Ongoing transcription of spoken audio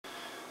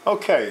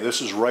Okay,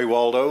 this is Ray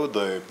Waldo,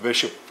 the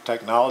Bishop of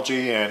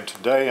Technology, and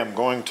today I'm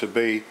going to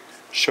be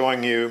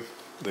showing you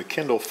the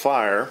Kindle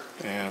Fire,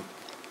 and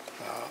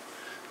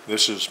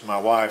this is my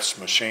wife's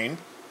machine,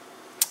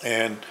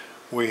 and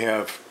we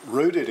have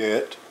rooted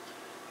it.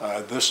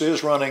 This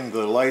is running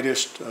the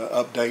latest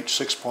update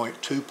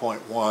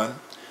 6.2.1,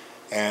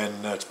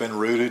 and it's been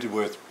rooted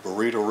with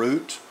Burrito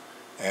Root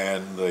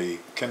and the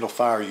Kindle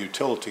Fire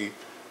Utility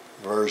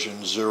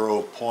version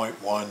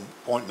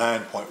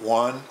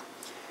 0.9.1.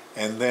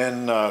 And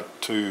then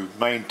to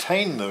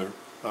maintain the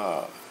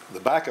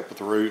backup of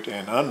the root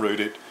and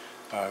unroot it,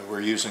 we're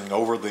using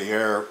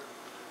over-the-air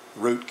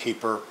root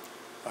keeper,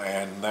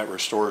 and that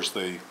restores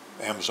the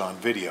Amazon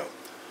video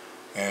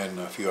and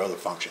a few other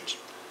functions.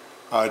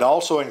 It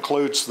also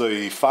includes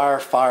the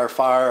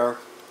Fire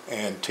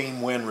and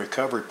Team Win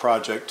Recovery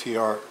Project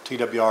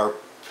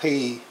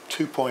TWRP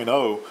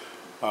 2.0.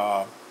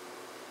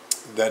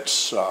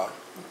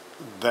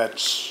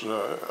 That's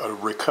a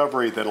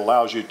recovery that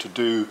allows you to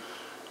do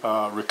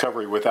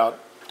recovery without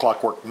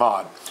Clockwork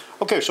Mod.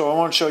 Okay, so I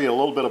want to show you a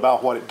little bit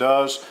about what it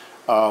does.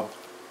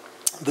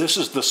 This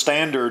is the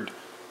standard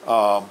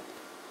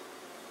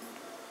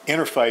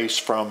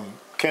interface from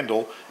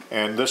Kindle,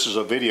 and this is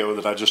a video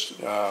that I just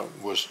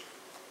was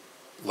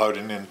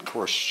loading, and of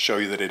course show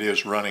you that it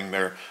is running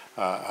there.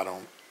 I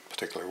don't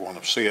particularly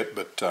want to see it,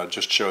 but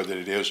just show that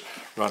it is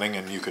running,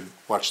 and you could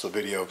watch the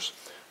videos.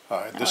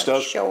 This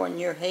does showing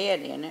your head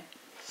in it.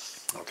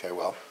 Okay,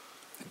 well.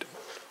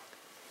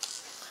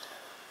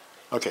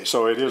 Okay,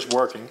 so it is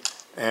working,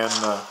 and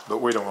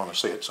but we don't want to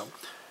see it, so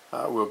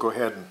we'll go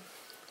ahead and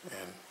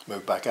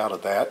move back out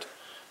of that.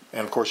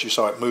 And of course, you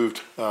saw it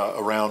moved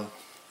around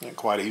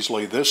quite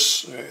easily.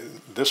 This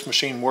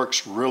machine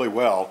works really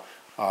well.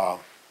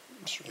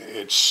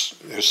 It's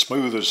as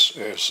smooth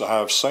as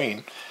I've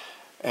seen,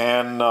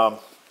 and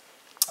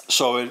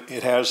so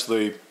it has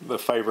the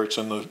favorites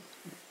in the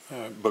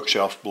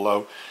bookshelf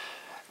below.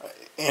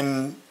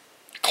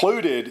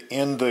 Included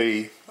in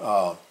the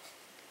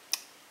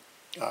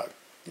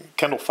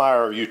Kindle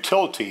Fire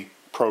Utility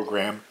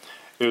program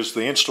is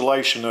the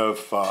installation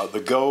of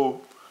the Go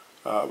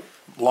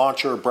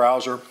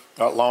browser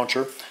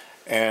launcher,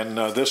 and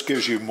this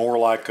gives you more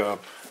like a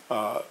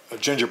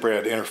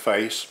gingerbread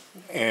interface,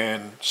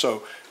 and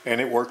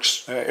it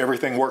works.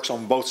 Everything works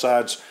on both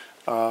sides.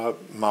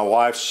 My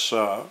wife's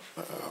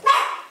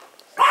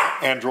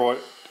Android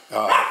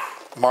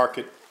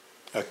market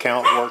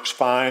account works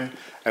fine,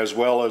 as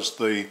well as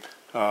the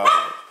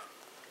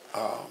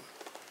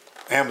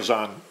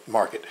Amazon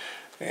market.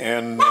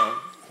 And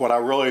what I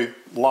really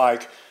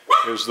like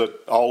is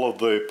that all of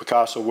the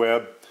Picasso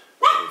Web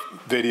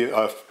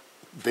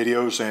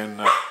videos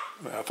and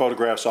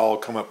photographs all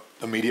come up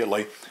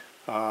immediately.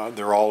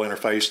 They're all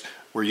interfaced.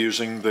 We're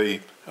using the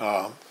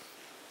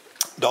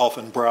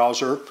Dolphin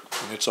browser,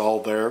 and it's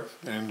all there.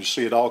 And you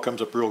see it all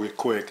comes up really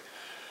quick.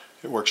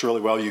 It works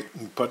really well. You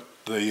can put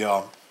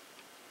the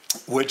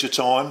widgets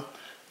on.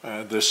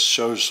 This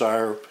shows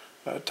our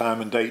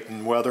time and date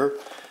and weather.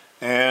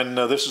 And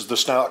this is the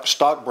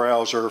stock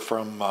browser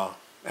from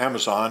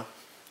Amazon,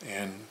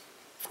 and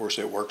of course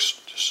it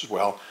works just as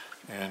well.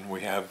 And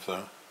we have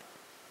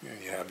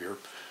you have your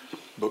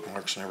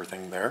bookmarks and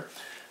everything there.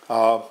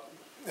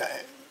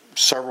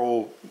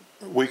 Several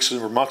weeks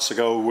or months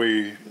ago,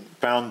 we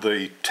found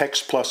the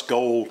Text Plus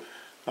Gold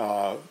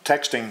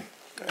texting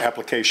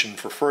application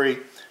for free,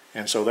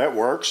 and so that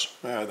works.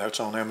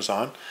 That's on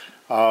Amazon.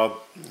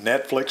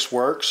 Netflix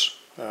works.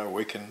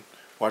 We can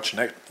watch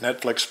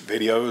Netflix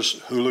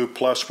videos. Hulu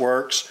Plus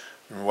works.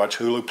 You can watch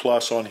Hulu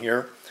Plus on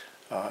here.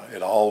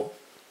 It all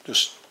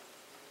just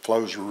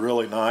flows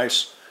really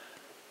nice.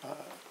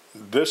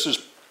 This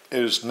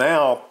is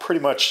now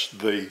pretty much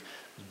the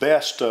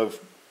best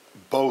of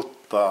both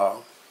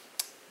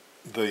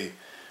the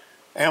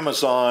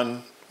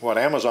Amazon, what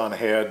Amazon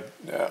had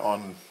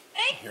on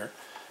here.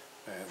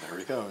 And there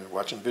we go. You're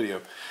watching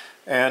video,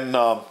 and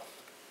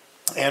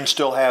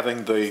still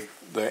having the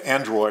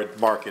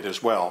Android market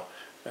as well.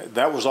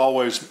 That was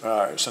always,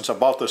 since I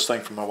bought this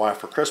thing for my wife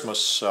for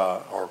Christmas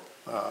a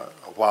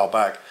while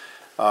back,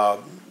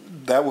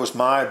 that was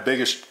my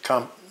biggest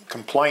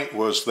complaint,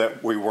 was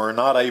that we were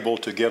not able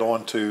to get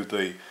onto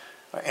the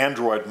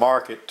Android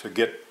market to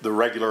get the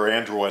regular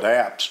Android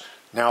apps.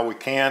 Now we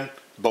can.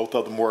 Both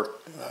of them work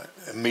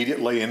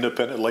immediately,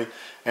 independently.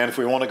 And if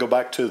we want to go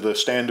back to the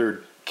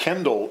standard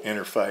Kindle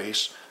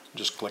interface,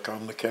 just click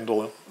on the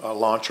Kindle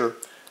launcher,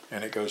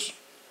 and it goes,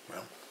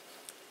 well,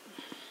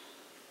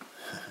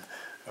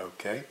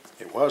 okay,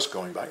 it was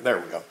going back. There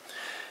we go.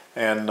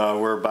 And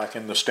we're back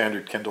in the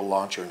standard Kindle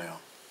launcher now.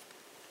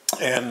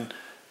 And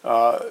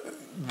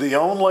the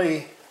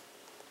only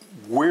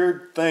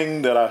weird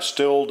thing that I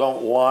still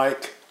don't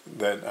like,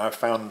 that I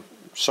found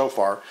so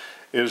far,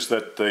 is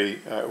that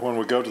when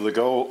we go to the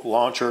Go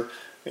launcher,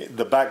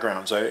 the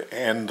backgrounds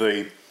and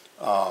the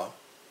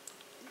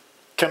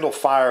Kindle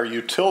Fire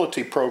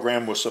Utility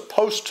program was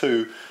supposed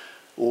to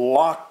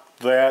lock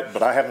that,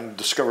 but I haven't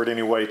discovered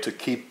any way to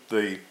keep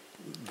the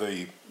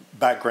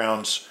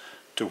backgrounds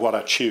to what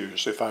I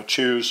choose. If I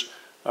choose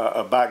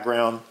a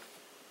background,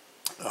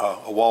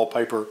 a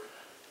wallpaper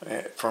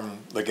from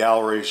the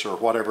galleries or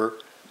whatever,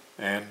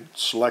 and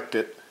select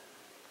it.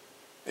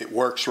 It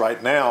works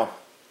right now,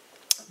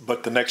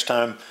 but the next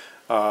time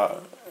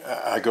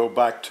I go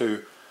back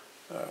to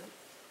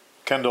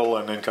Kindle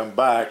and then come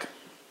back,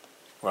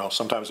 well,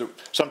 sometimes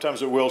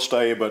it will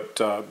stay, but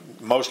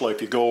mostly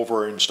if you go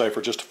over and stay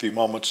for just a few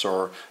moments,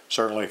 or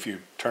certainly if you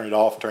turn it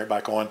off and turn it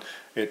back on,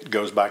 it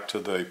goes back to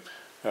the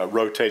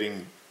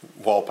rotating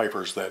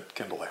wallpapers that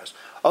Kindle has.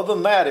 Other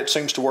than that, it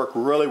seems to work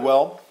really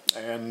well,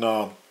 and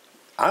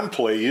I'm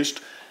pleased.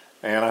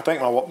 And I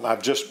think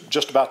I'm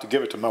just about to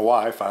give it to my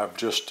wife. I've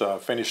just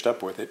finished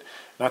up with it,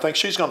 and I think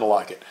she's going to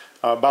like it.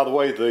 By the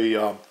way,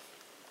 the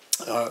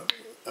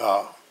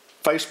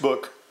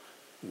Facebook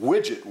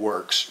widget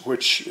works,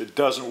 which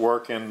doesn't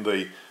work in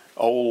the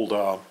old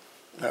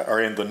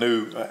or in the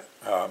new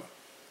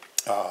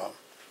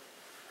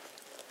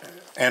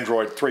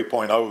Android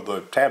 3.0,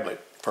 the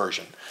tablet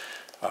version.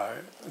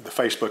 The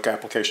Facebook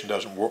application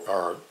doesn't work,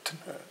 or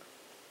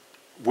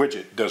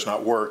widget does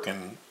not work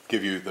and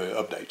give you the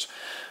updates.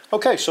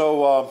 Okay,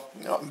 so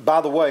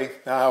by the way,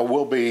 I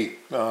will be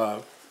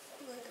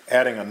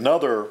adding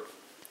another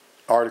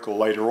article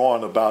later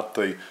on about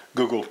the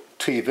Google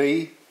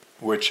TV,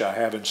 which I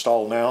have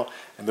installed now,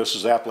 and this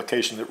is the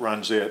application that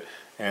runs it,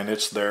 and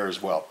it's there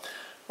as well.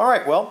 All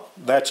right, well,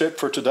 that's it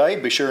for today.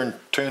 Be sure and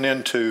tune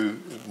in to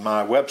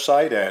my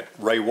website at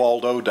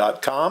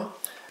raywaldo.com,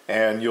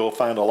 and you'll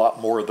find a lot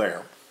more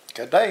there.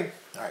 Good day.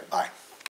 All right, bye.